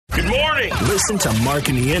morning. Listen to Mark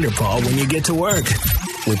and Neanderthal when you get to work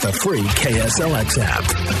with the free KSLX app.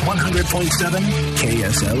 100.7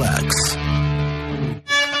 KSLX.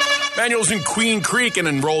 Manuel's in Queen Creek and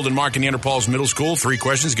enrolled in Mark and Neanderthal's middle school. 3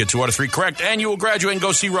 questions, get 2 out of 3 correct, and you will graduate and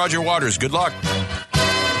go see Roger Waters. Good luck.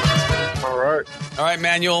 All right. All right,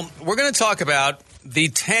 Manuel, we're going to talk about the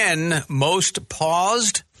 10 most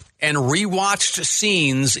paused and rewatched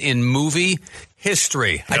scenes in movie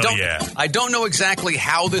history. I don't know exactly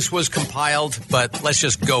how this was compiled, but let's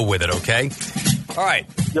just go with it, okay? All right.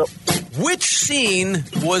 Yep. Which scene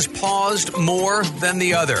was paused more than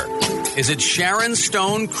the other? Is it Sharon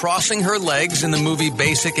Stone crossing her legs in the movie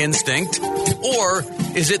Basic Instinct? Or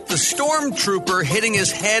is it the stormtrooper hitting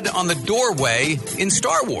his head on the doorway in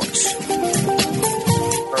Star Wars?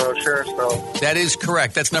 Sharon Stone. That is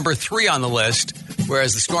correct. That's number 3 on the list,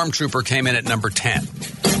 whereas the stormtrooper came in at number 10.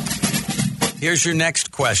 Here's your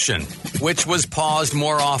next question. Which was paused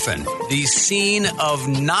more often? The scene of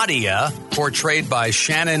Nadia, portrayed by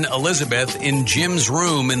Shannon Elizabeth in Jim's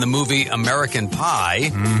room in the movie American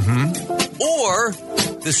Pie, or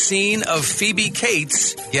the scene of Phoebe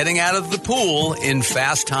Cates getting out of the pool in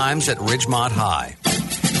Fast Times at Ridgemont High?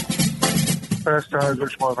 Fast Times,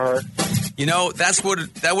 Ridgemont High. You know, that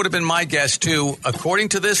would have been my guess, too. According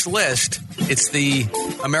to this list, it's the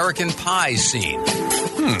American Pie scene.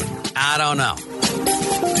 I don't know.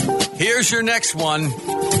 Here's your next one.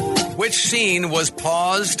 Which scene was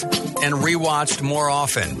paused and rewatched more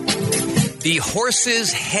often? The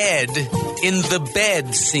horse's head in the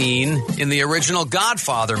bed scene in the original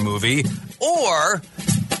Godfather movie, or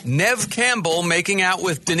Neve Campbell making out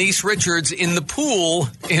with Denise Richards in the pool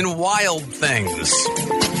in Wild Things?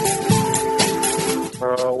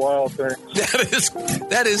 Wild Things.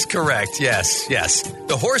 That is correct. Yes.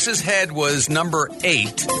 The horse's head was number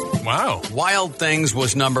 8. Wow. Wild Things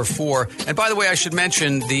was number 4. And by the way, I should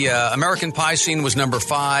mention the American Pie scene was number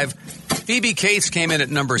 5. Phoebe Cates came in at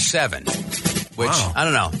number 7, which, wow. I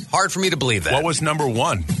don't know, hard for me to believe that. What was number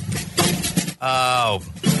 1? Oh,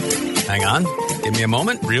 hang on. Give me a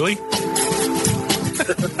moment. Really?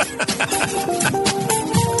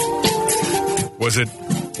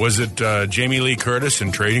 Was it Jamie Lee Curtis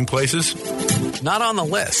in Trading Places? Not on the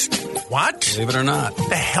list. What? Believe it or not. What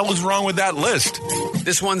the hell is wrong with that list?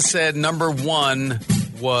 This one said number 1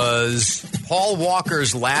 was Paul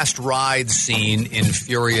Walker's last ride scene in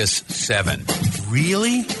Furious 7.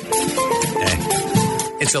 Really?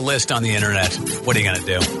 It's a list on the internet. What are you going to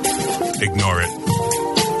do? Ignore it.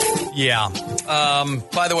 Yeah.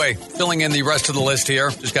 By the way, filling in the rest of the list here,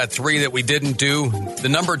 just got 3 that we didn't do. The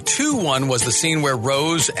number 2 one was the scene where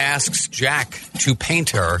Rose asks Jack to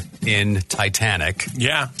paint her in Titanic.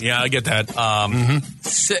 Yeah, I get that.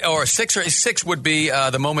 6 would be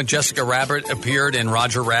the moment Jessica Rabbit appeared in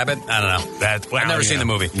Roger Rabbit. I don't know. I've never seen the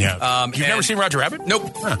movie. Yeah. You've never seen Roger Rabbit?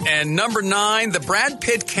 Nope. Huh. And number 9, the Brad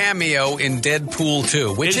Pitt cameo in Deadpool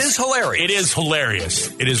 2, which is hilarious. It is hilarious.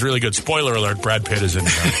 It is really good. Spoiler alert, Brad Pitt is in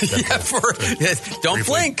Deadpool. Don't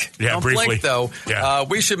blink. Yeah, Don't briefly. blink, though. Yeah.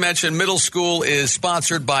 We should mention middle school is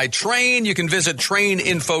sponsored by Train. You can visit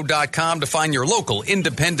traininfo.com to find your local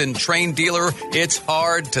independent train dealer. It's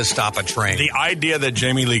hard to stop a train. The idea that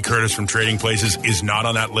Jamie Lee Curtis from Trading Places is not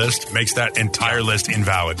on that list makes that entire list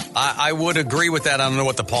invalid. I would agree with that. I don't know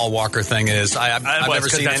what the Paul Walker thing is. I've never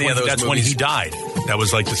seen any of those That's movies. when he died. That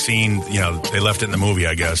was like the scene, they left it in the movie,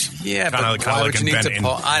 I guess. Yeah, kind of why like would you need to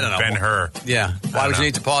pause? I don't know. Ben-Hur. Yeah. Why would you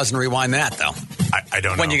need to pause and rewind that, though? I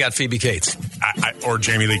don't know. When you got Phoebe Cates. Or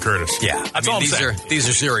Jamie Lee Curtis. Yeah. That's all I'm saying. These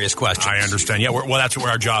are serious questions. I understand. Yeah, that's what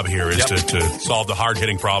our job here is, to solve the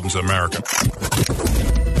hard-hitting problems of America.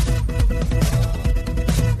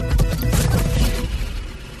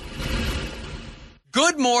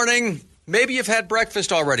 Good morning. Maybe you've had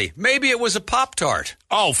breakfast already. Maybe it was a Pop-Tart.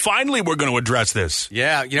 Oh, finally we're going to address this.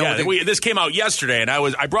 Yeah. This came out yesterday, and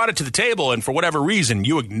I brought it to the table, and for whatever reason,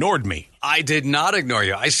 you ignored me. I did not ignore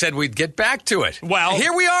you. I said we'd get back to it. Well,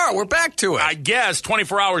 here we are. We're back to it. I guess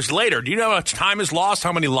 24 hours later. Do you know how much time is lost?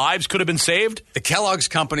 How many lives could have been saved? The Kellogg's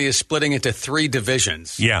company is splitting into 3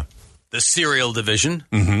 divisions. Yeah. The cereal division,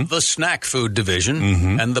 the snack food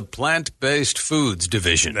division, and the plant-based foods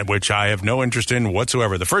division. Which I have no interest in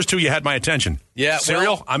whatsoever. The first 2, you had my attention. Yeah,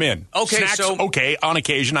 cereal, I'm in. Okay, Snacks, okay, on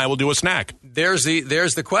occasion I will do a snack. There's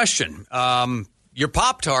the question. Your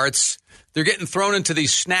Pop-Tarts, they're getting thrown into the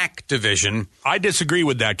snack division. I disagree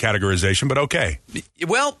with that categorization, but okay.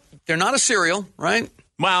 Well, they're not a cereal, right?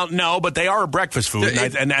 Well, no, but they are a breakfast food,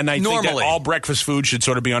 and I think that all breakfast food should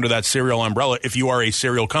sort of be under that cereal umbrella if you are a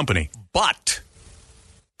cereal company. But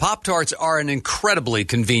Pop-Tarts are an incredibly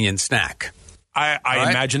convenient snack. I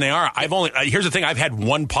imagine they are. Here's the thing. I've had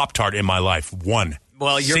one Pop-Tart in my life. One.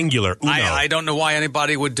 Singular. Uno. I don't know why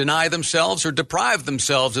anybody would deny themselves or deprive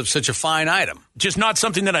themselves of such a fine item. Just not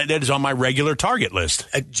something that is on my regular target list.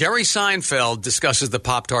 Jerry Seinfeld discusses the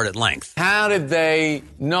Pop-Tart at length. How did they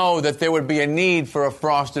know that there would be a need for a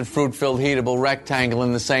frosted, fruit-filled, heatable rectangle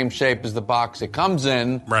in the same shape as the box it comes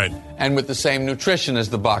in? Right. And with the same nutrition as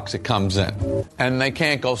the box it comes in. And they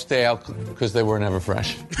can't go stale because they were never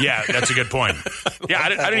fresh. Yeah, that's a good point. Yeah,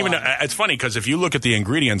 I don't even know. It's funny because if you look at the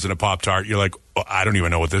ingredients in a Pop-Tart, you're like, oh, I don't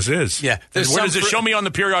even know what this is. Yeah. Where does it show me on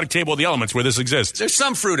the periodic table of the elements where this exists? There's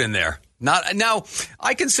some fruit in there. Now,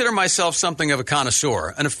 I consider myself something of a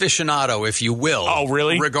connoisseur, an aficionado, if you will. Oh,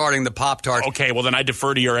 really? Regarding the Pop-Tart. Okay, well, then I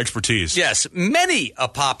defer to your expertise. Yes, many a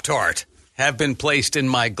Pop-Tart have been placed in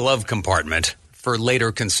my glove compartment for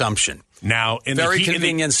later consumption. Now, very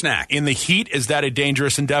convenient snack. In the heat, is that a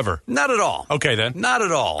dangerous endeavor? Not at all. Okay, then. Not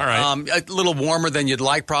at all. All right. A little warmer than you'd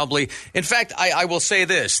like, probably. In fact, I will say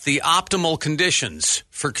this. The optimal conditions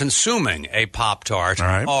for consuming a Pop-Tart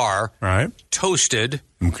are toasted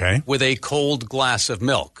with a cold glass of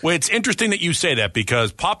milk. Well, it's interesting that you say that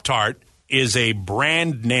because Pop-Tart is a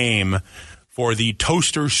brand name for the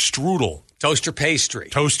toaster strudel. Toaster pastry.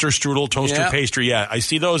 Toaster strudel, toaster pastry, yeah. I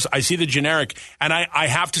see those. I see the generic. And I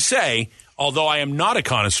have to say, although I am not a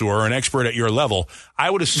connoisseur or an expert at your level, I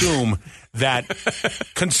would assume that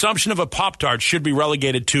consumption of a Pop-Tart should be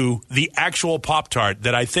relegated to the actual Pop-Tart,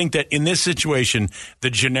 that I think that in this situation, the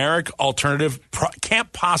generic alternative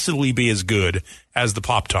can't possibly be as good as the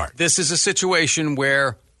Pop-Tart. This is a situation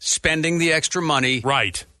where spending the extra money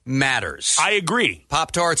matters. I agree.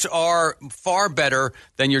 Pop-Tarts are far better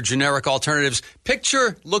than your generic alternatives.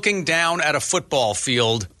 Picture looking down at a football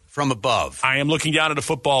field from above. I am looking down at a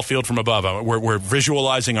football field from above. We're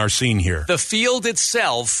visualizing our scene here. The field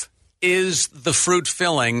itself is the fruit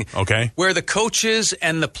filling. Okay. Where the coaches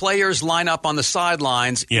and the players line up on the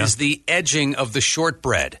sidelines is the edging of the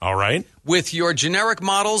shortbread. All right. With your generic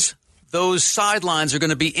models, those sidelines are going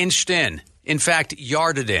to be inched in. In fact,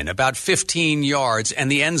 yarded in, about 15 yards,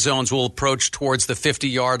 and the end zones will approach towards the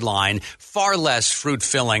 50-yard line. Far less fruit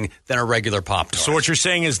filling than a regular Pop-Tart. So what you're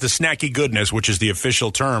saying is the snacky goodness, which is the official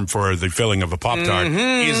term for the filling of a Pop-Tart,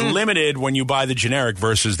 is limited when you buy the generic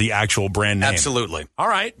versus the actual brand name. Absolutely. All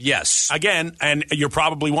right. Yes. Again, and you're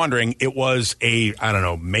probably wondering, it was a, I don't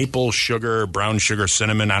know, maple sugar, brown sugar,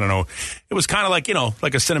 cinnamon, I don't know. It was kind of like,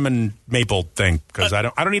 like a cinnamon maple thing, because I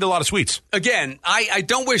don't eat a lot of sweets. Again, I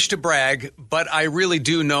don't wish to brag, but I really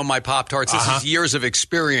do know my Pop-Tarts. This is years of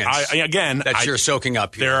experience that you're soaking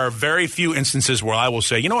up here. There are very few instances where I will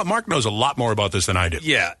say, you know what, Mark knows a lot more about this than I do.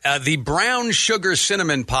 Yeah. The brown sugar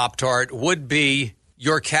cinnamon Pop-Tart would be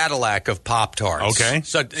your Cadillac of Pop-Tarts. Okay.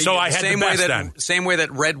 So I had the best then. Same way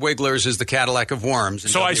that Red Wigglers is the Cadillac of worms.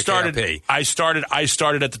 So I started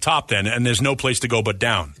at the top then, and there's no place to go but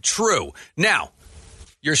down. True. Now,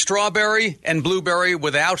 your strawberry and blueberry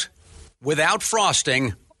without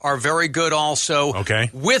frosting are very good also. Okay.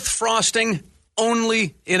 With frosting,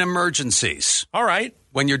 only in emergencies. All right.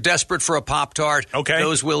 When you're desperate for a Pop-Tart,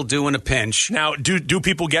 those will do in a pinch. Now, do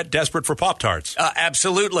people get desperate for Pop-Tarts?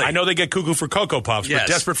 Absolutely. I know they get cuckoo for Cocoa Puffs, but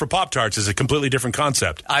desperate for Pop-Tarts is a completely different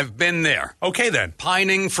concept. I've been there. Okay, then.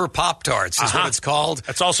 Pining for Pop-Tarts is what it's called.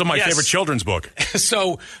 That's also my favorite children's book.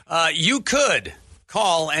 So you could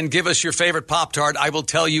call and give us your favorite Pop-Tart. I will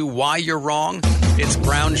tell you why you're wrong. It's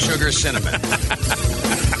brown sugar cinnamon.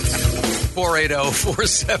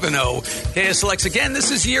 480-470-KSLX. Again,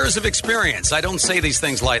 this is years of experience. I don't say these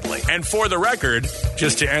things lightly. And for the record,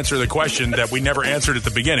 just to answer the question that we never answered at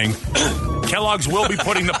the beginning, Kellogg's will be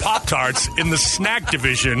putting the Pop-Tarts in the snack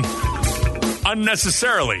division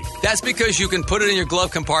unnecessarily. That's because you can put it in your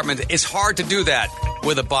glove compartment. It's hard to do that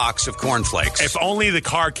with a box of cornflakes. If only the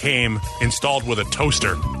car came installed with a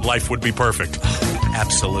toaster, life would be perfect.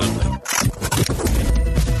 Absolutely.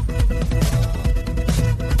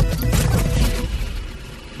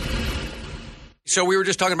 So we were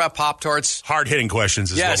just talking about Pop-Tarts. Hard-hitting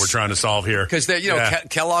questions is what we're trying to solve here. Because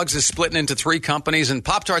Kellogg's is splitting into 3 companies, and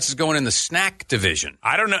Pop-Tarts is going in the snack division.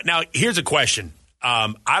 I don't know. Now, here's a question.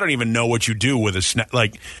 I don't even know what you do with a snack.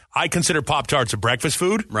 Like, I consider Pop-Tarts a breakfast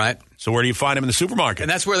food. Right. So where do you find them in the supermarket? And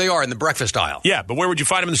that's where they are, in the breakfast aisle. Yeah, but where would you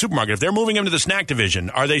find them in the supermarket? If they're moving them to the snack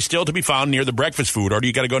division, are they still to be found near the breakfast food, or do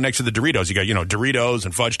you got to go next to the Doritos? You got, Doritos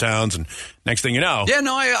and Fudge Towns, and next thing you know. Yeah,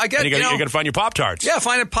 no, I get it. You got to find your Pop-Tarts. Yeah,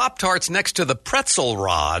 finding Pop-Tarts next to the pretzel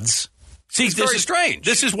rods. See, it's very strange.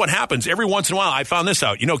 This is what happens. Every once in a while, I found this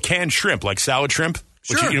out. Canned shrimp, like salad shrimp.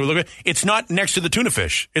 Sure. Look at, it's not next to the tuna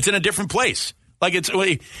fish. It's in a different place. Like, it's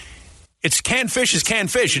canned fish is canned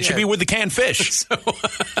fish. It should be with the canned fish.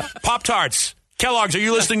 Pop-Tarts. Kellogg's, are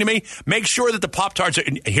you listening to me? Make sure that the Pop-Tarts are...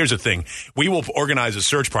 Here's the thing. We will organize a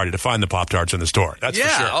search party to find the Pop-Tarts in the store. That's for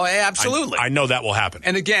sure. Oh, absolutely. I know that will happen.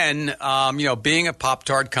 And again, being a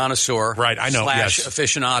Pop-Tart connoisseur right, I know. /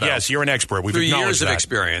 aficionado. Yes, you're an expert. We've 3 acknowledged years of that.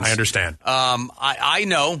 experience. I understand. I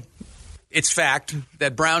know it's fact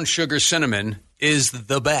that brown sugar cinnamon is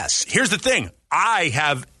the best. Here's the thing. I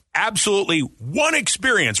have absolutely one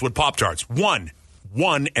experience with Pop-Tarts. One,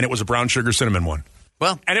 and it was a brown sugar cinnamon one.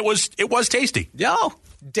 Well, and it was tasty. Yeah,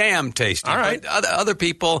 damn tasty. All right. But other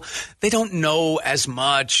people, they don't know as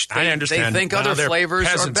much. I understand. They think other flavors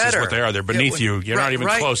are better. Is what they are. They're beneath you. You're not even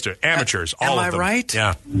close to amateurs. All of them. Am I right?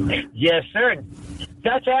 Yeah. Yes, sir.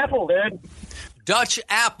 Dutch apple, dude. Dutch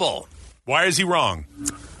apple. Why is he wrong?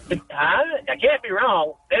 I can't be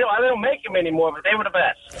wrong. They don't make them anymore, but they were the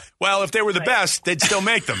best. Well, if they were the best, they'd still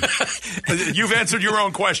make them. You've answered your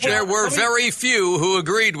own question. There were very few who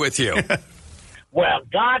agreed with you. Well,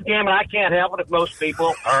 God damn it, I can't help it if most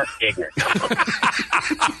people are ignorant.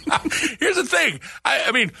 Here's the thing.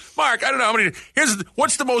 I mean, Mark, I don't know how many.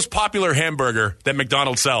 What's the most popular hamburger that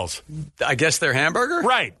McDonald's sells? I guess their hamburger?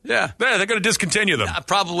 Right. Yeah. They're going to discontinue them.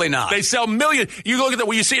 Probably not. They sell millions. You look at that.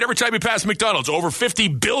 Well, you see it every time you pass McDonald's. Over 50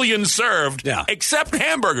 billion served. Yeah. Except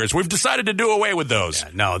hamburgers. We've decided to do away with those.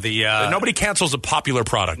 Yeah, nobody cancels a popular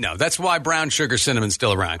product. No, that's why brown sugar cinnamon's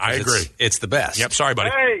still around. I agree. It's the best. Yep. Sorry, buddy.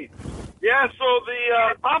 Hey, yeah, so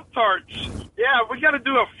the Pop-Tarts, we got to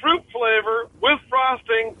do a fruit flavor with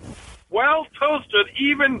frosting, well toasted.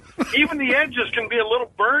 Even the edges can be a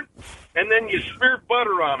little burnt, and then you smear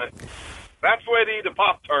butter on it. That's the way to eat a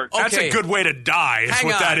Pop-Tart. That's a good way to die, is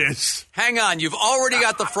what that is. Hang on. You've already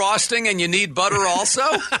got the frosting, and you need butter also?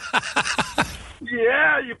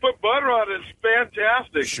 Yeah, you put butter on it. It's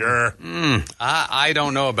fantastic. Sure. I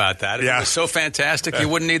don't know about that. If it was so fantastic, you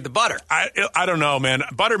wouldn't need the butter. I don't know, man.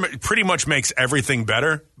 Butter pretty much makes everything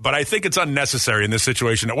better, but I think it's unnecessary in this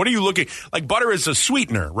situation. What are you looking... Like, butter is a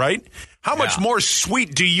sweetener, right? How much more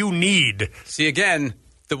sweet do you need? See, again...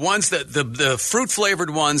 The ones the fruit-flavored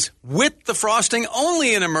ones with the frosting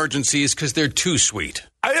only in emergencies because they're too sweet.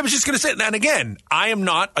 I was just going to say, and again, I am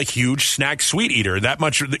not a huge snack sweet eater. That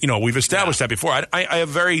much, we've established that before. I have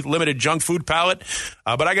very limited junk food palate,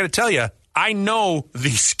 but I got to tell you, I know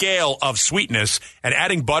the scale of sweetness, and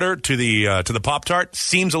adding butter to the Pop-Tart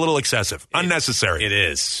seems a little excessive, unnecessary. It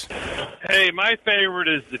is. Hey, my favorite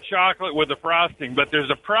is the chocolate with the frosting, but there's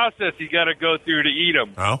a process you got to go through to eat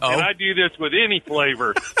them. Oh. And I do this with any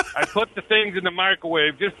flavor. I put the things in the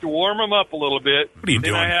microwave just to warm them up a little bit. What are you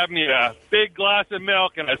doing? Then I have me a big glass of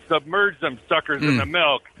milk, and I submerge them suckers in the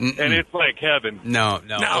milk, and it's like heaven. No.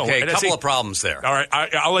 Okay, a couple of problems there. All right,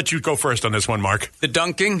 I'll let you go first on this one, Mark. The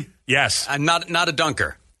dunking? Yes. I'm not a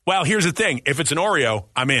dunker. Well, here's the thing. If it's an Oreo,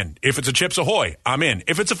 I'm in. If it's a Chips Ahoy, I'm in.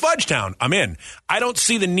 If it's a Fudge Town, I'm in. I don't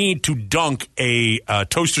see the need to dunk a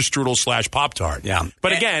toaster strudel / Pop-Tart. Yeah.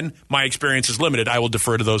 But again, my experience is limited. I will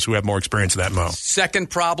defer to those who have more experience in that, Mo. Second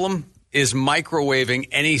problem is microwaving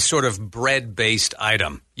any sort of bread-based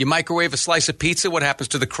item. You microwave a slice of pizza, what happens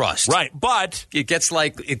to the crust? Right, but it gets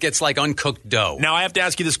like uncooked dough. Now I have to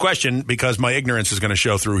ask you this question because my ignorance is going to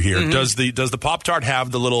show through here. Mm-hmm. Does the Pop-Tart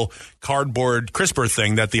have the little cardboard crisper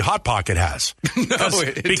thing that the Hot Pocket has? No,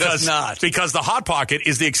 it does not. Because the Hot Pocket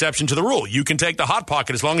is the exception to the rule. You can take the Hot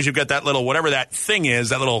Pocket as long as you've got that little whatever that thing is,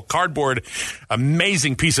 that little cardboard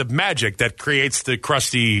amazing piece of magic that creates the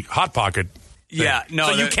crusty Hot Pocket. Yeah, no.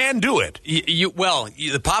 So you can do it.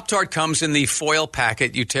 The Pop-Tart comes in the foil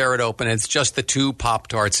packet. You tear it open. It's just the two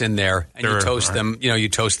Pop-Tarts in there, and you toast them. You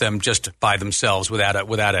toast them just by themselves without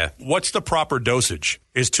a. What's the proper dosage?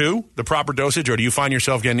 Is 2 the proper dosage, or do you find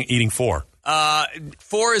yourself eating 4?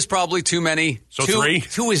 4 is probably too many. So 3?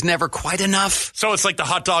 2 is never quite enough. So it's like the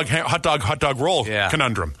hot dog roll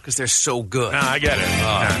conundrum. Because they're so good. I get it.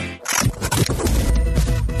 Yeah.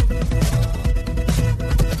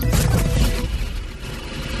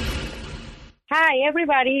 Hi,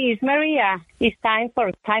 everybody. It's Maria. It's time for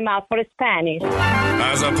Time Out for Spanish.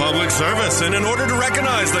 As a public service, and in order to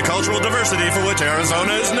recognize the cultural diversity for which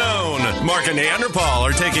Arizona is known, Mark and Neanderthal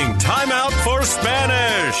are taking Time Out for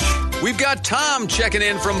Spanish. We've got Tom checking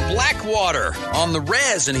in from Blackwater on the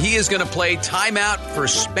res, and he is going to play Time Out for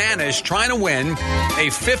Spanish, trying to win a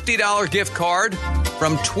 $50 gift card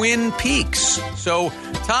from Twin Peaks. So,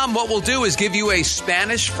 Tom, what we'll do is give you a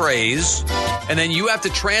Spanish phrase, and then you have to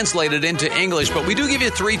translate it into English. But we do give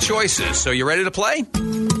you 3 choices. So you ready to play?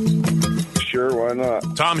 Sure, why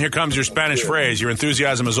not? Tom, here comes your Spanish phrase. Your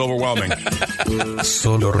enthusiasm is overwhelming.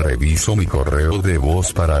 Solo reviso mi correo de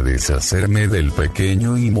voz para deshacerme del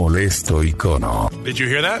pequeño y molesto icono. Did you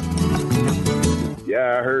hear that?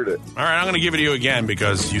 Yeah, I heard it. All right, I'm going to give it to you again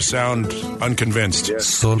because you sound unconvinced. Yeah.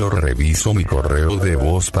 Solo reviso mi correo de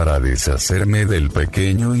voz para deshacerme del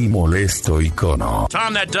pequeño y molesto icono.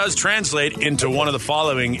 Tom, that does translate into one of the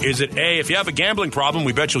following. Is it A, if you have a gambling problem,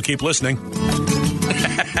 we bet you'll keep listening.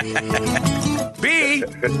 B,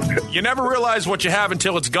 you never realize what you have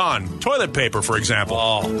until it's gone. Toilet paper, for example.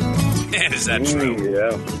 Oh, man, is that true?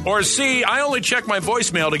 Yeah. Or C, I only check my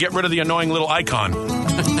voicemail to get rid of the annoying little icon.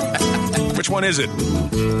 Which one is it?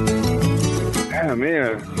 Oh,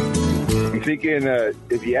 man. I'm thinking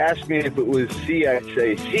if you asked me if it was C, I'd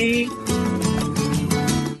say C.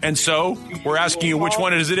 And so, we're asking you which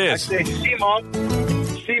one it is. I'd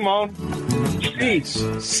say Simon. C.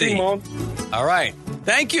 Simon. All right.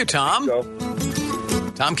 Thank you, Tom.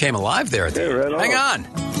 Tom came alive there at the end. Right Hang on.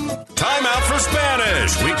 Time out for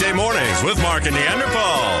Spanish. Weekday mornings with Mark and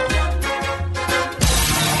Neanderthal.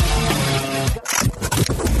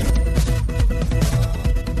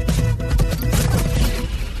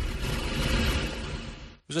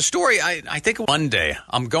 There's a story, I think one day,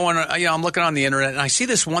 I'm looking on the internet, and I see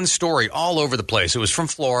this one story all over the place. It was from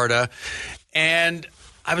Florida, and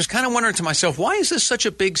I was kind of wondering to myself, why is this such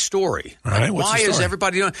a big story? All right, what's why the story? is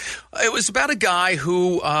everybody doing it? Was about a guy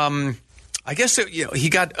who, I guess, he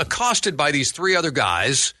got accosted by these three other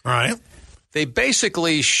guys. All right. They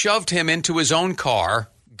basically shoved him into his own car,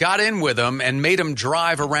 got in with him, and made him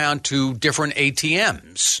drive around to different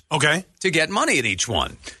ATMs. Okay. To get money at each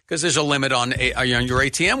one, because there's a limit on your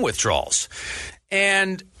ATM withdrawals.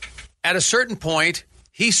 And at a certain point,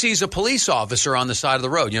 he sees a police officer on the side of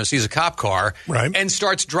the road, sees a cop car, right, and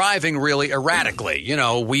starts driving really erratically,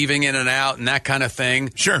 weaving in and out and that kind of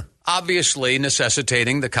thing. Sure. Obviously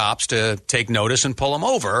necessitating the cops to take notice and pull him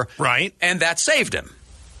over. Right. And that saved him.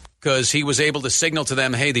 Because he was able to signal to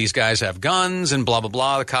them, hey, these guys have guns and blah, blah,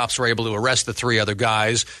 blah. The cops were able to arrest the three other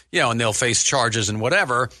guys, and they'll face charges and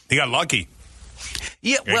whatever. He got lucky.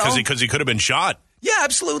 Yeah, well. Because he could have been shot. Yeah,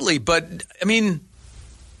 absolutely. But,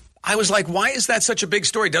 I was like, why is that such a big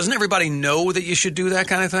story? Doesn't everybody know that you should do that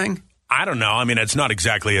kind of thing? I don't know. It's not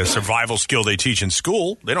exactly a survival skill they teach in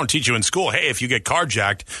school. They don't teach you in school, hey, if you get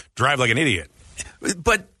carjacked, drive like an idiot.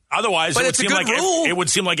 But otherwise, but it would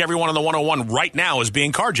seem like everyone on the 101 right now is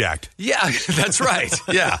being carjacked. Yeah, that's right.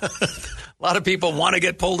 Yeah. A lot of people want to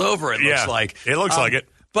get pulled over, it looks like. It looks like it.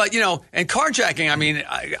 But, and carjacking,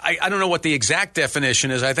 I don't know what the exact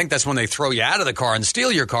definition is. I think that's when they throw you out of the car and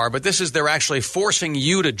steal your car. But this is they're actually forcing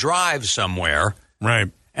you to drive somewhere. Right.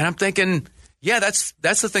 And I'm thinking, yeah, that's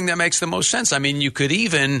the thing that makes the most sense. You could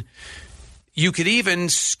even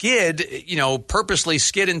skid, purposely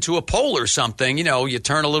skid into a pole or something. You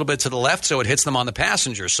turn a little bit to the left so it hits them on the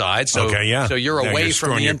passenger side. So, okay, yeah. So you're away you're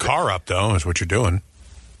from screwing your car up, though, is what you're doing.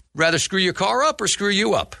 Rather screw your car up or screw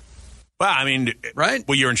you up? Well, right?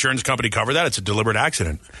 Will your insurance company cover that? It's a deliberate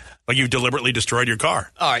accident. Like you've deliberately destroyed your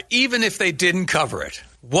car. All right, even if they didn't cover it,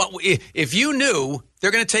 what if you knew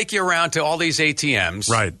they're going to take you around to all these ATMs,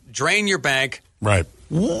 right? Drain your bank, right?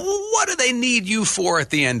 What do they need you for at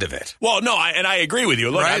the end of it? Well, no, I agree with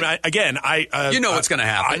you. Look, right? What's going to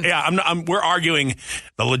happen. We're arguing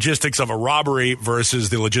the logistics of a robbery versus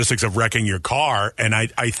the logistics of wrecking your car, and I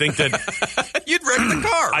think that you'd wreck the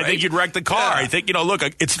car. Right? I think you'd wreck the car. Yeah. I think look,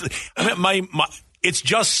 it's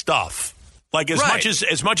just stuff. Like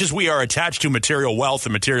as much as we are attached to material wealth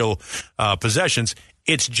and material possessions,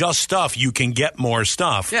 it's just stuff. You can get more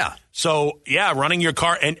stuff. Yeah. So running your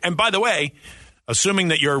car, and by the way, assuming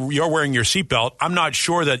that you're wearing your seatbelt, I'm not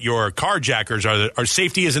sure that your carjackers are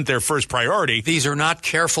safety isn't their first priority. These are not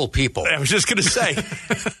careful people. I was just going to say,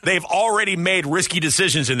 they've already made risky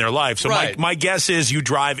decisions in their life. So my guess is you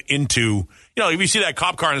drive into, if you see that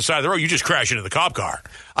cop car on the side of the road, you just crash into the cop car.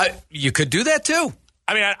 You could do that too.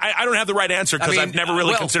 I don't have the right answer because I've never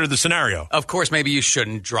really considered the scenario. Of course, maybe you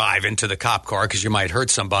shouldn't drive into the cop car because you might hurt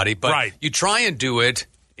somebody. But you try and do it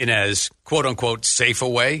in as quote unquote safe a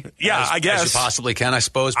way. Yeah, I guess as you possibly can. I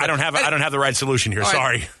suppose. But I don't have the right solution here.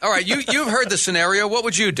 Sorry. All right, you've heard the scenario. What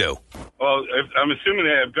would you do? Well, I'm assuming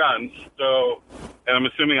they have guns, and I'm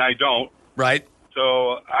assuming I don't. Right.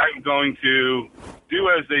 So I'm going to do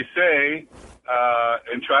as they say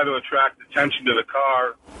and try to attract attention to the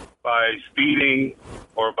car by speeding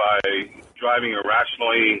or by driving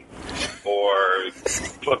irrationally or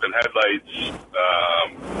flipping headlights,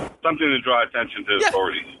 something to draw attention to the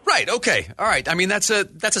authorities. Right, okay. All right. That's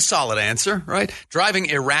a solid answer, right? Driving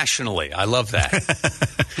irrationally. I love that.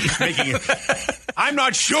 I'm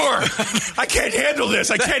not sure. I can't handle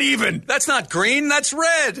this. I can't even. That's not green. That's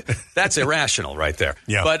red. That's irrational right there.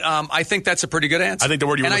 Yeah. But I think that's a pretty good answer. I think the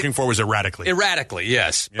word you were looking for was erratically. Erratically,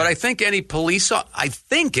 yes. Yeah. But I think any police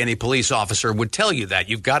officer would tell you that.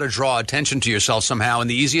 You've got to draw attention to yourself somehow, and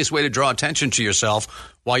the easiest way to draw attention to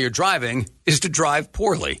yourself while you're driving is to drive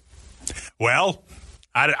poorly. Well,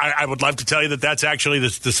 I would love to tell you that that's actually the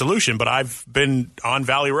solution, but I've been on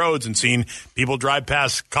Valley roads and seen people drive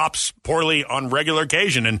past cops poorly on regular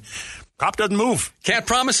occasion, and cop doesn't move. Can't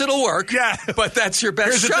promise it'll work. Yeah, but that's your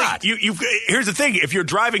best shot. Here's the thing: if you're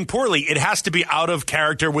driving poorly, it has to be out of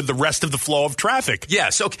character with the rest of the flow of traffic.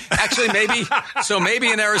 Yes. Okay. Actually,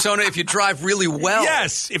 maybe in Arizona, if you drive really well,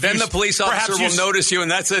 yes, then the police officer will notice you,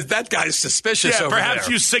 and that guy's suspicious. over perhaps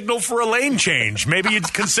there. You signal for a lane change. Maybe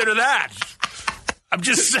you'd consider that. I'm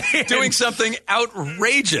just saying. Doing something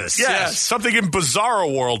outrageous. Yes. Something in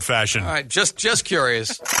bizarro world fashion. All right, just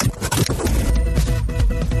curious.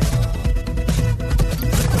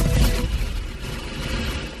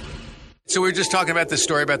 So we were just talking about this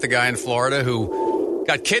story about the guy in Florida who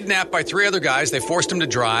got kidnapped by 3 other guys. They forced him to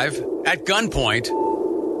drive at gunpoint.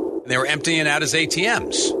 They were emptying out his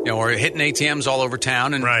ATMs, or hitting ATMs all over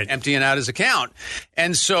town and emptying out his account.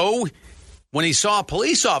 And so when he saw a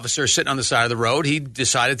police officer sitting on the side of the road, he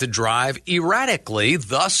decided to drive erratically,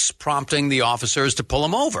 thus prompting the officers to pull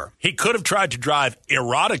him over. He could have tried to drive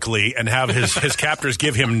erotically and have his captors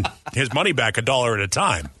give him his money back $1 at a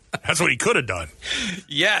time. That's what he could have done.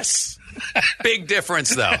 Yes. Big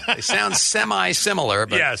difference, though. They sound semi-similar.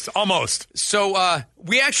 But yes, almost. So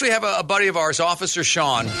we actually have a buddy of ours, Officer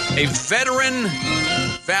Sean, a veteran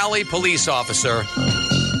Valley police officer.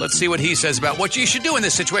 Let's see what he says about what you should do in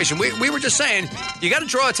this situation. We were just saying, you got to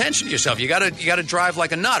draw attention to yourself. You got to drive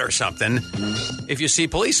like a nut or something if you see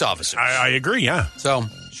police officers. I agree, yeah. So,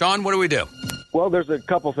 Sean, what do we do? Well, there's a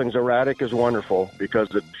couple things. Erratic is wonderful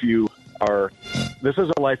because if you are... This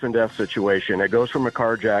is a life and death situation. It goes from a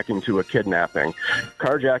carjacking to a kidnapping.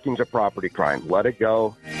 Carjacking's a property crime. Let it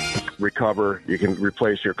go. Recover. You can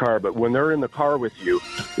replace your car. But when they're in the car with you,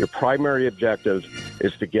 your primary objective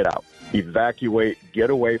is to get out. Evacuate, get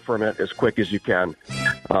away from it as quick as you can.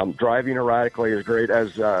 Driving erratically is great.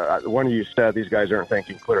 As one of you said, these guys aren't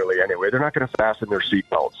thinking clearly anyway. They're not going to fasten their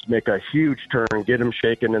seatbelts. Make a huge turn, get them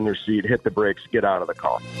shaking in their seat, hit the brakes, get out of the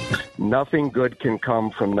car. Nothing good can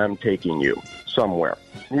come from them taking you somewhere.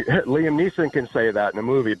 Liam Neeson can say that in a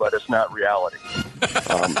movie, but it's not reality.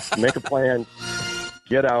 Make a plan.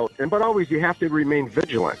 Get out. But always you have to remain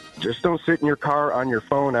vigilant. Just don't sit in your car on your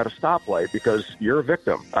phone at a stoplight because you're a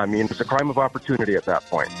victim. I mean, it's a crime of opportunity at that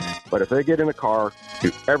point. But if they get in the car,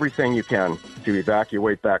 do everything you can to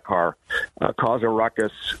evacuate that car, cause a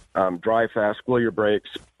ruckus, drive fast, squeal your brakes,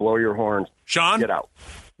 blow your horns, Sean, get out.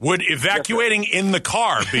 Would evacuating in the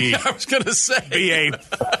car be I was going to say be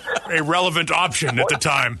a relevant option at the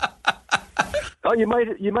time? Oh, you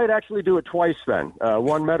might actually do it twice then.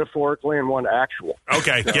 One metaphorically and one actual.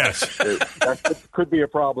 Okay, yes. That could be a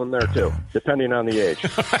problem there, too, depending on the age.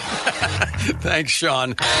 Thanks,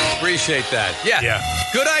 Sean. Appreciate that. Yeah.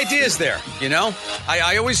 Good ideas there,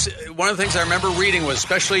 I always, one of the things I remember reading was,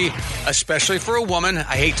 especially for a woman,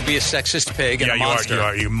 I hate to be a sexist pig and a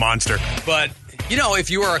monster. You monster. But, if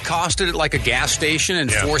you are accosted at like a gas station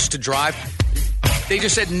and forced to drive, they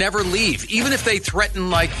just said never leave. Even if they threaten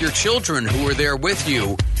like your children who are there with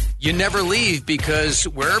you, you never leave because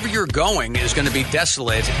wherever you're going is going to be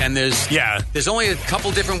desolate, and there's only a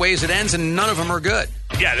couple different ways it ends, and none of them are good.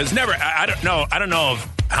 Yeah, there's never. I don't know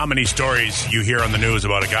how many stories you hear on the news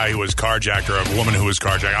about a guy who was carjacked or a woman who was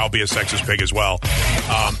carjacked. I'll be a sexist pig as well.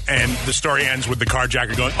 And the story ends with the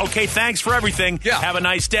carjacker going, "Okay, thanks for everything. Yeah. Have a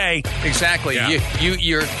nice day." Exactly. Yeah.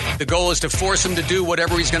 The goal is to force him to do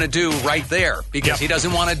whatever he's going to do right there because he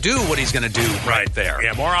doesn't want to do what he's going to do right there.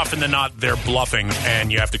 Yeah, more often than not, they're bluffing,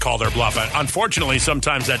 and you have to call their bluff. Unfortunately,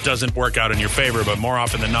 sometimes that doesn't work out in your favor, but more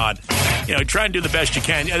often than not, try and do the best you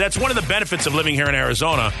can. That's one of the benefits of living here in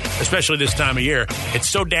Arizona, especially this time of year. It's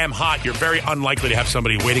so damn hot, you're very unlikely to have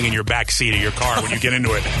somebody waiting in your back seat of your car when you get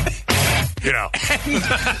into it.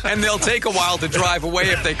 And they'll take a while to drive away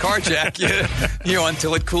if they carjack you,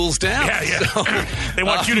 until it cools down. Yeah. So, they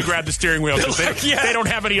want you to grab the steering wheel because they don't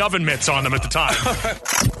have any oven mitts on them at the time.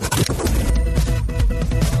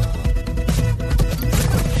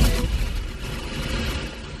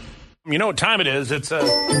 You know what time it is? It's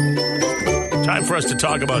time for us to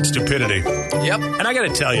talk about stupidity. Yep. And I got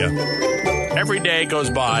to tell you, every day goes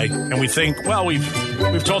by and we think, well, we've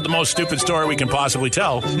We've told the most stupid story we can possibly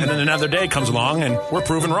tell, and then another day comes along and we're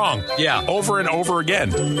proven wrong. Yeah. Over and over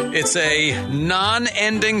again. It's a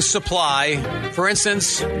non-ending supply. For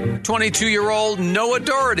instance, 22-year-old Noah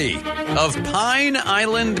Doherty of Pine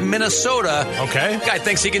Island, Minnesota. Okay. Guy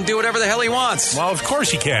thinks he can do whatever the hell he wants. Well, of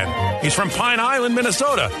course he can. He's from Pine Island,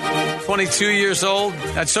 Minnesota. 22 years old.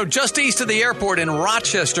 So just east of the airport in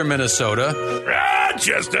Rochester, Minnesota.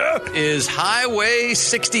 Rochester is Highway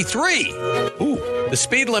 63. Ooh. The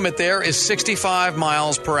speed limit there is 65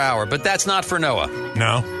 miles per hour, but that's not for Noah.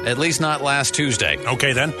 No. At least not last Tuesday.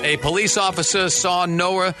 Okay, then. A police officer saw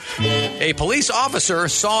Noah. Yeah,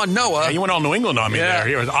 you went all New England on me there.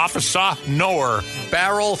 He was Officer Noah.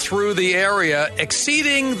 Barrel through the area,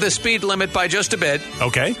 exceeding the speed limit by just a bit.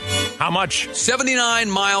 Okay. How much? 79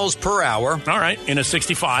 miles per hour. All right. In a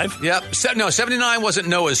 65? Yep. No, 79 wasn't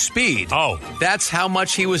Noah's speed. Oh. That's how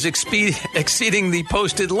much he was exceeding the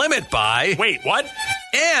posted limit by. Wait, what?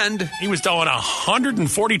 And he was going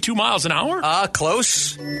 142 miles an hour?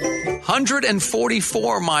 Close.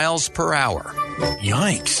 144 miles per hour.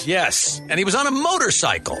 Yikes. Yes. And he was on a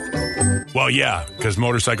motorcycle. Well, yeah, because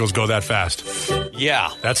motorcycles go that fast.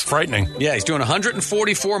 Yeah. That's frightening. Yeah, he's doing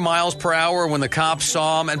 144 miles per hour when the cops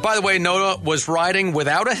saw him. And by the way, Noah was riding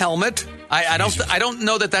without a helmet. I don't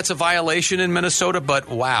know that that's a violation in Minnesota, but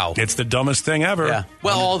wow. It's the dumbest thing ever. Yeah.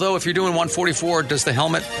 Well, although if you're doing 144, does the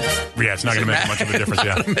helmet... Yeah, it's not going to make much of a difference,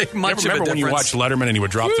 yeah. Make much of a remember when you watched Letterman and he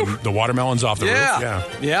would drop the watermelons off the roof? Yeah.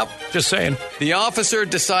 Yep. Just saying. The officer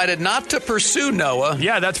decided not to pursue Noah.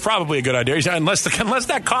 Yeah, that's probably a good idea. Unless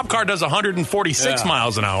that cop car does 146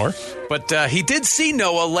 miles an hour. But he did see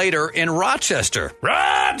Noah later in Rochester.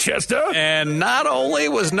 Rochester? And not only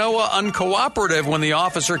was Noah uncooperative when the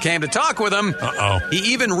officer came to talk with him,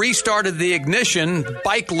 he even restarted the ignition,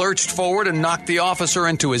 bike lurched forward and knocked the officer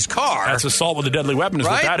into his car. That's assault with a deadly weapon is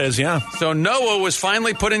what that is, yeah. So Noah was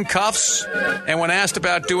finally put in cuffs, and when asked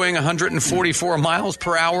about doing 144 miles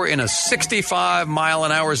per hour in a 65 mile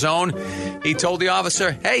an hour zone, he told the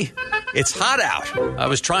officer, "Hey, it's hot out. I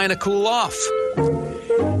was trying to cool off."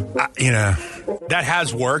 That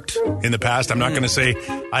has worked in the past. I'm not going to say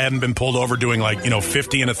I haven't been pulled over doing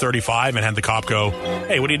 50 and a 35 and had the cop go,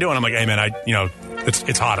 "Hey, what are you doing?" I'm like, "Hey, man,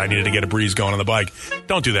 it's hot. I needed to get a breeze going on the bike."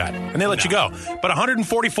 Don't do that. And they let you go. But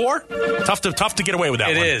 144? Tough to get away with that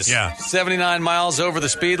one. It is. Yeah. 79 miles over the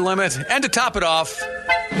speed limit. And to top it off...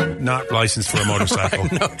 Not licensed for a motorcycle.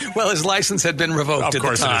 Right, no. Well, his license had been revoked at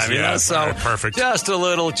the time. It is, yeah. So right, perfect. Just a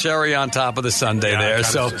little cherry on top of the sundae there.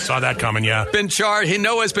 So saw that coming, yeah.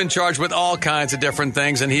 Noah's been charged with all kinds of different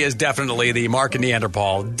things, and he is definitely the Mark and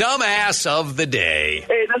Neanderthal dumbass of the day.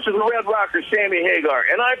 Hey, this is Red Rocker Sammy Hagar,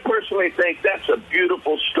 and I personally think that's a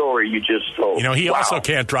beautiful story you just told. He also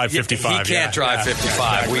can't drive 55. He can't drive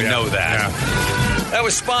 55. Exactly, we know that. Yeah. That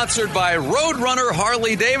was sponsored by Roadrunner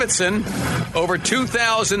Harley Davidson. Over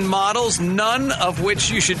 2,000 models, none of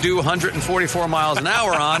which you should do 144 miles an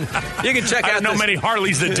hour on. You can check out. I don't know many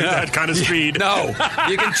Harleys that do that kind of speed. No.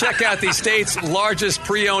 You can check out the state's largest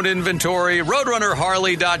pre-owned inventory,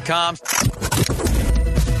 RoadrunnerHarley.com.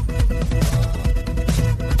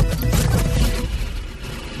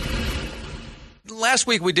 Last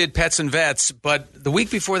week we did pets and vets, but the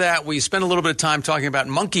week before that we spent a little bit of time talking about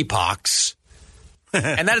monkeypox.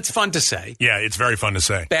 And that it's fun to say. Yeah, it's very fun to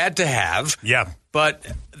say. Bad to have. Yeah. But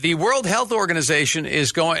the World Health Organization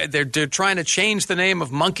is they're trying to change the name of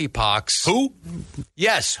monkeypox. Who?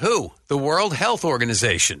 Yes, who? The World Health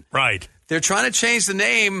Organization. Right. They're trying to change the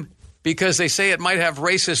name because they say it might have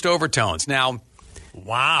racist overtones. Now,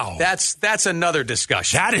 wow. That's another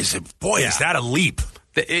discussion. That is, is that a leap?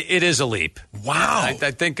 It is a leap. Wow.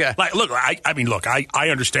 I think... I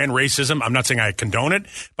understand racism. I'm not saying I condone it,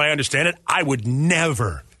 but I understand it. I would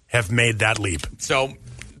never have made that leap. So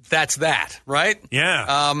that's that, right?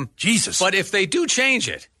 Yeah. Jesus. But if they do change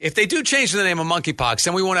it, if they do change the name of monkeypox,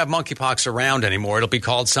 then we won't have monkeypox around anymore. It'll be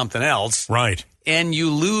called something else. Right. And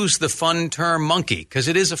you lose the fun term monkey, because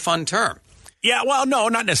it is a fun term. Yeah, well, no,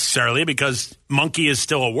 not necessarily, because monkey is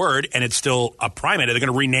still a word, and it's still a primate. Are they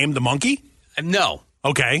going to rename the monkey? No.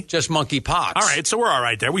 Okay. Just monkeypox. All right, so we're all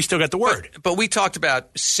right there. We still got the word. But we talked about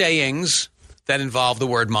sayings that involve the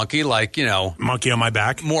word monkey, like, monkey on my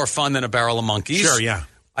back. More fun than a barrel of monkeys. Sure, yeah.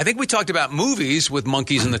 I think we talked about movies with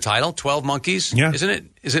monkeys in the title, 12 Monkeys. Yeah. Isn't it?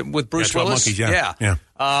 Is it with Bruce 12 Willis? Monkeys, yeah.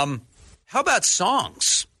 How about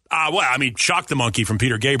songs? Shock the Monkey from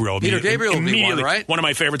Peter Gabriel. Peter Gabriel would be one, right? One of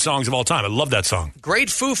my favorite songs of all time. I love that song. Great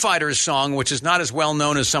Foo Fighters song, which is not as well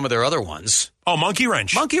known as some of their other ones. Oh, Monkey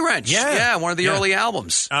Wrench. Monkey Wrench. Yeah, one of the early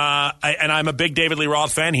albums. And I'm a big David Lee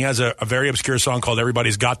Roth fan. He has a very obscure song called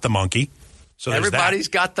Everybody's Got the Monkey. So there's Everybody's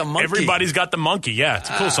got the monkey. Everybody's got the monkey. Yeah,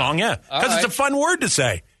 it's a cool song. Yeah, because it's a fun word to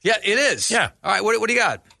say. Yeah, it is. Yeah. All right, what do you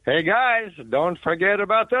got? Hey, guys, don't forget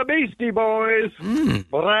about the Beastie Boys.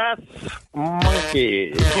 Brass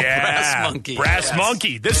Monkey. Yeah, Brass Monkey. Brass Yes.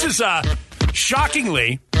 Monkey. This is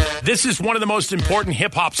shockingly, this is one of the most important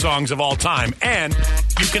hip hop songs of all time, and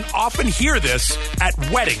you can often hear this at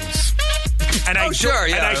weddings. And I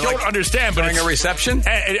don't understand, but during a reception,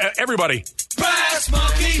 everybody. Brass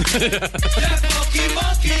Monkey. That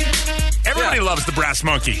monkey. Everybody loves the Brass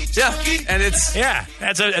Monkey. Yeah, and it's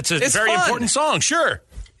it's a it's very fun. important song. Sure,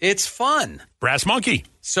 it's fun. Brass Monkey.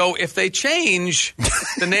 So if they change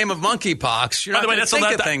the name of monkeypox, you're not going to think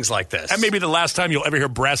of things like this. That may be the last time you'll ever hear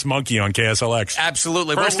Brass Monkey on KSLX.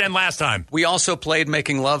 Absolutely. First and last time. We also played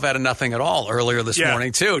Making Love Out of Nothing at All earlier this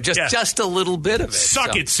morning, too. Just a little bit of it.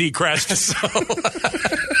 Suck it, Seacrest.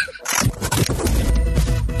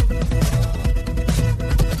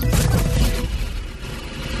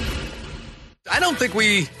 I don't think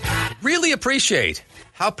we really appreciate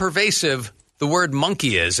how pervasive the word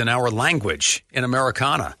monkey is in our language in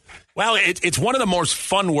Americana. Well, it's one of the most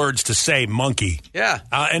fun words to say, monkey. Yeah.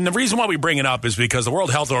 And the reason why we bring it up is because the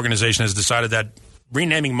World Health Organization has decided that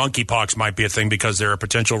renaming monkeypox might be a thing because there are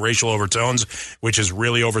potential racial overtones, which is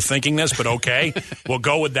really overthinking this, but okay, we'll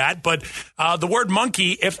go with that. But the word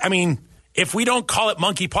monkey, if we don't call it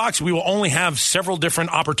monkeypox, we will only have several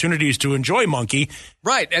different opportunities to enjoy monkey.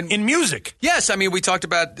 Right. And in music. Yes. I mean, we talked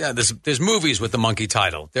about there's movies with the monkey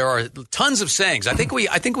title. There are tons of sayings. I think we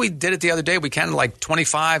did it the other day. We counted like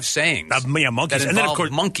 25 sayings. Monkeys. That And then, of involve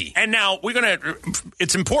course, monkey. And now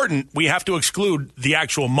it's important. We have to exclude the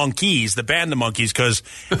actual Monkees, the band The Monkees, because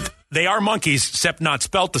they are monkeys, except not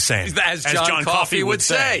spelt the same. As John Coffey would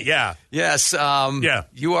say. Yeah. Yes. Yeah.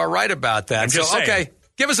 You are right about that. I'm just saying. Okay.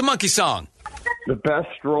 Give us a monkey song. The best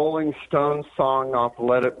Rolling Stones song off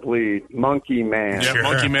Let It Bleed, Monkey Man. Yeah,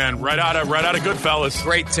 Monkey Man, right out of Goodfellas.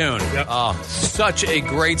 Great tune. Yep. Oh, such a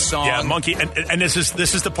great song. Yeah, Monkey, and this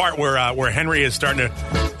is the part where Henry is starting to,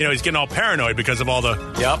 he's getting all paranoid because of all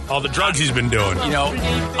the drugs he's been doing.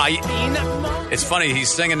 It's funny,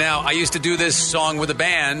 he's singing now. I used to do this song with a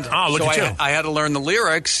band. Oh, look at you. I had to learn the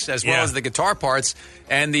lyrics as well as the guitar parts.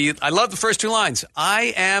 And I love the first two lines.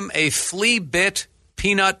 I am a flea-bit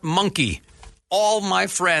peanut monkey. All my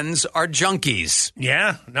friends are junkies.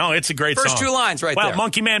 Yeah, no, it's a great First song. two lines there. Well,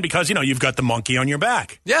 Monkey Man, because, you've got the monkey on your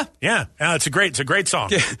back. Yeah. Yeah, it's a great song.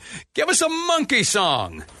 Give us a monkey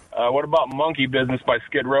song. What about Monkey Business by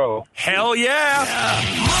Skid Row? Hell yeah.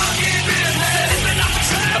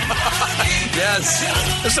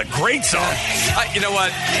 Yes. This is a great song. You know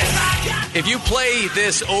what? If you play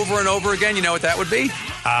this over and over again, you know what that would be?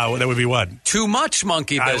 That would be what? Too Much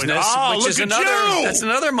Monkey Business, which is that's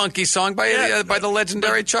another monkey song by the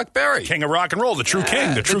legendary Chuck Berry. King of rock and roll, the true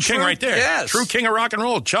king. The true king right there. Yes. True king of rock and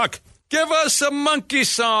roll, Chuck. Give us a monkey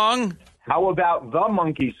song. How about The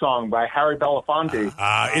Monkey Song by Harry Belafonte?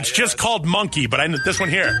 It's just called Monkey, but this one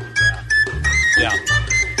here. Yeah.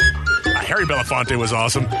 Harry Belafonte was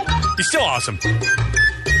awesome. He's still awesome.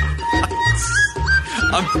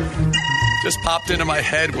 Just popped into my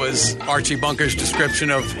head was Archie Bunker's description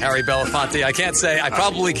of Harry Belafonte. I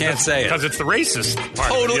probably can't say it. Because it's the racist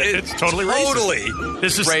part. Totally. It's totally racist. Totally.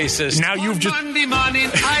 This is racist. Now you've just... Monday morning,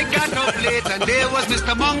 I got up late, and there was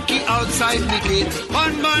Mr. Monkey outside me gate.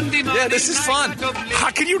 On Monday morning, this is fun. How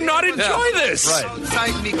can you not enjoy this? Right.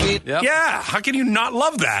 Outside me gate. Yep. Yeah, how can you not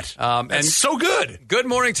love that? And so good. Good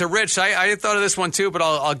morning to Rich. I thought of this one too, but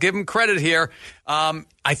I'll give him credit here.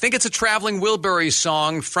 I think it's a Traveling Wilburys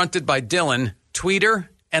song fronted by Dylan, Tweeter,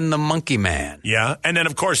 and the Monkey Man. Yeah, and then,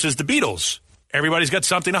 of course, there's the Beatles. Everybody's got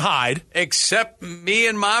something to hide. Except me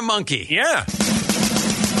and my monkey. Yeah.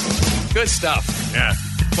 Good stuff. Yeah.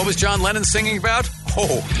 What was John Lennon singing about?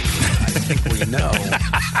 Oh, I think we know.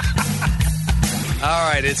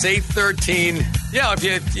 All right, it's 8:13. Yeah,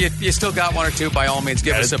 if you still got one or two, by all means,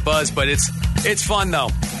 give us a buzz. But it's fun,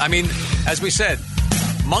 though. I mean, as we said,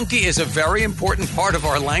 monkey is a very important part of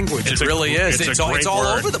our language. It really is. It's all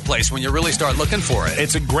over the place when you really start looking for it.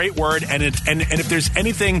 It's a great word, and if there's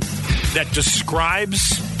anything that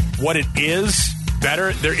describes what it is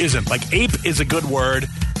better, there isn't. Like ape is a good word,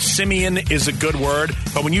 simian is a good word,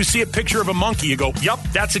 but when you see a picture of a monkey, you go, "Yup,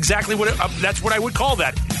 that's exactly what that's what I would call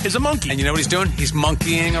that. Is a monkey." And you know what he's doing? He's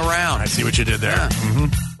monkeying around. I see what you did there. Yeah. Mm-hmm.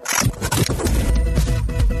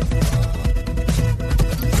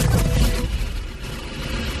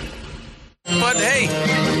 But hey,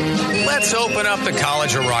 let's open up the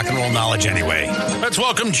College of Rock and Roll Knowledge anyway. Let's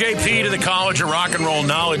welcome JP to the College of Rock and Roll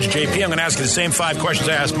Knowledge. JP, I'm going to ask you the same 5 questions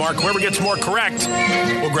I asked Mark. Whoever gets more correct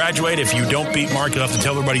will graduate. If you don't beat Mark, you'll have to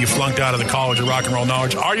tell everybody you flunked out of the College of Rock and Roll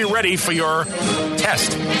Knowledge. Are you ready for your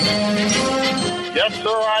test? Yes, sir,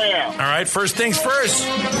 I am. All right, first things first.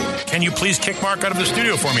 Can you please kick Mark out of the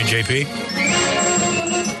studio for me, JP?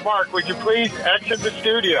 Mark, would you please exit the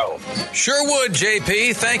studio? Sure would,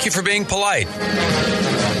 JP. Thank you for being polite.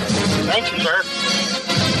 Thank you, sir.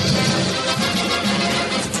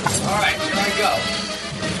 All right, here I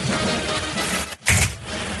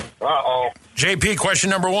go. Uh-oh. JP, question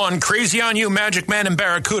number 1. Crazy on You, Magic Man, and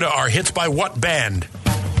Barracuda are hits by what band?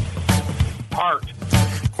 Heart.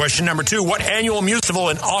 Question number 2. What annual musical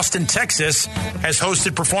in Austin, Texas has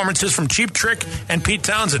hosted performances from Cheap Trick and Pete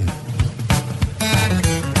Townsend?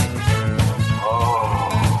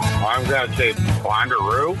 I'm going to say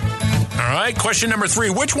Bonnaroo. All right. Question number 3.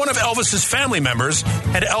 Which one of Elvis's family members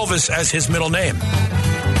had Elvis as his middle name?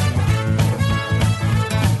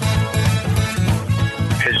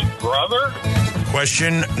 His brother?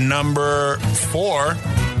 Question number 4.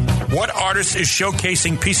 What artist is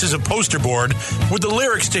showcasing pieces of poster board with the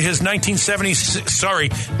lyrics to his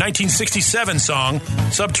 1967 song,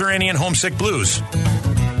 Subterranean Homesick Blues?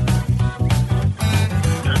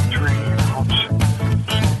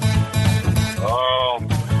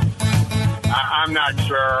 I'm not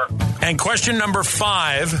sure. And question number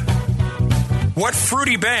 5. What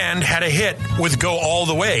fruity band had a hit with Go All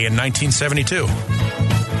the Way in 1972?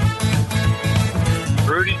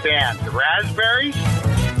 Fruity band. The Raspberries?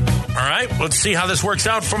 All right, let's see how this works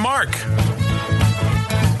out for Mark.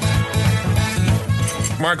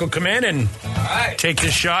 Mark will come in and take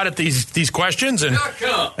his shot at these questions, and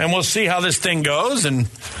we'll see how this thing goes and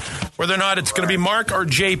whether or not it's going to be Mark or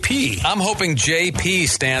JP. I'm hoping JP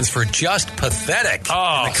stands for Just Pathetic in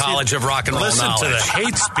the College of Rock and Roll Listen Knowledge. to the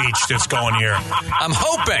hate speech that's going here. I'm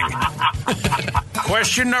hoping.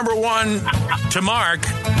 Question number 1 to Mark.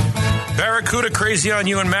 Barracuda, Crazy on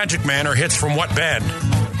You, and Magic Man are hits from what band?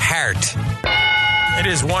 Heart. It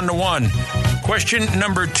is 1-1. Question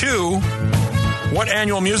number 2. What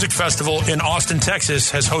annual music festival in Austin,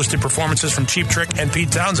 Texas has hosted performances from Cheap Trick and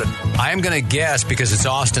Pete Townsend? I am going to guess, because it's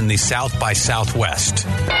Austin, the South by Southwest.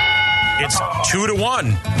 It's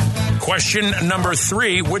 2-1. Question number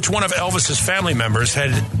 3. Which one of Elvis's family members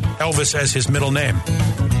had Elvis as his middle name?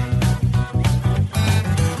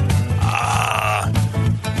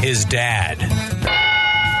 His dad.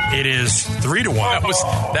 It is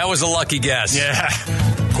 3-1. That was a lucky guess. Yeah.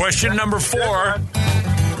 Question number 4.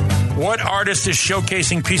 What artist is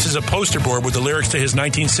showcasing pieces of poster board with the lyrics to his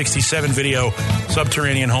 1967 video,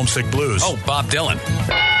 Subterranean Homesick Blues? Oh, Bob Dylan.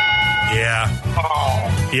 Yeah.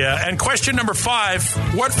 Yeah. And question number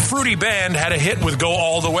 5. What fruity band had a hit with Go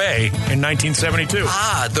All the Way in 1972?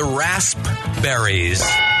 The Raspberries.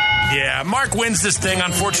 Yeah. Mark wins this thing.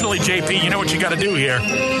 Unfortunately, JP, you know what you got to do here.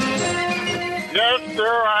 Yes, sir,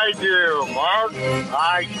 I do. Mark,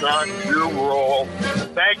 I got your role.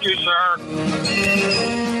 Thank you, sir.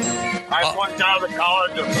 I flunked out of the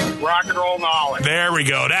College of Rock and Roll Knowledge. There we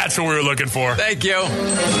go. That's what we were looking for. Thank you.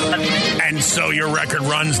 And so your record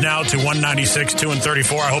runs now to 196,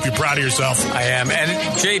 2-34. I hope you're proud of yourself. I am. And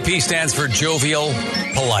JP stands for jovial,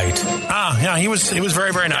 polite. Yeah, he was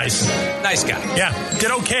very, very nice. Nice guy. Yeah,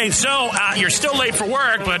 did okay. So you're still late for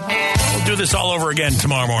work, but we'll do this all over again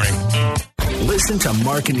tomorrow morning. Listen to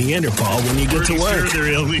Mark and Neanderthal when you get to work. Sure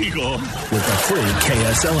they're illegal. With the free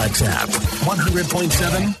KSLX app.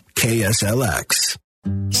 100.7 KSLX.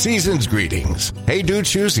 Season's greetings. Hey Dude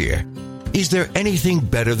Shoes here. Is there anything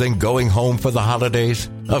better than going home for the holidays?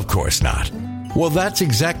 Of course not. Well, that's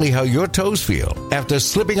exactly how your toes feel after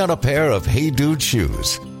slipping on a pair of Hey Dude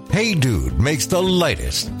shoes. Hey Dude makes the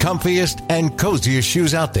lightest, comfiest, and coziest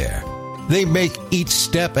shoes out there. They make each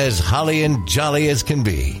step as holly and jolly as can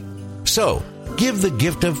be. So, give the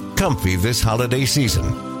gift of comfy this holiday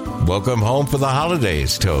season. Welcome home for the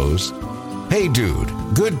holidays, toes. Hey Dude,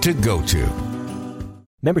 good to go to.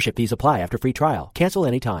 Membership fees apply after free trial. Cancel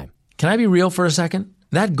anytime. Can I be real for a second?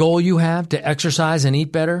 That goal you have to exercise and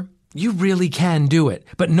eat better, you really can do it.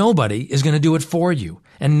 But nobody is going to do it for you.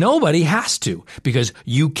 And nobody has to, because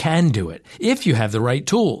you can do it if you have the right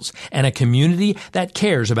tools and a community that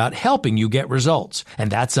cares about helping you get results.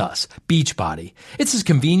 And that's us, Beachbody. It's as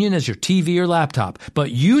convenient as your TV or laptop,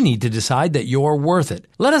 but you need to decide that you're worth it.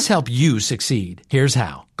 Let us help you succeed. Here's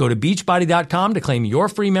how. Go to Beachbody.com to claim your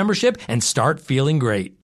free membership and start feeling great.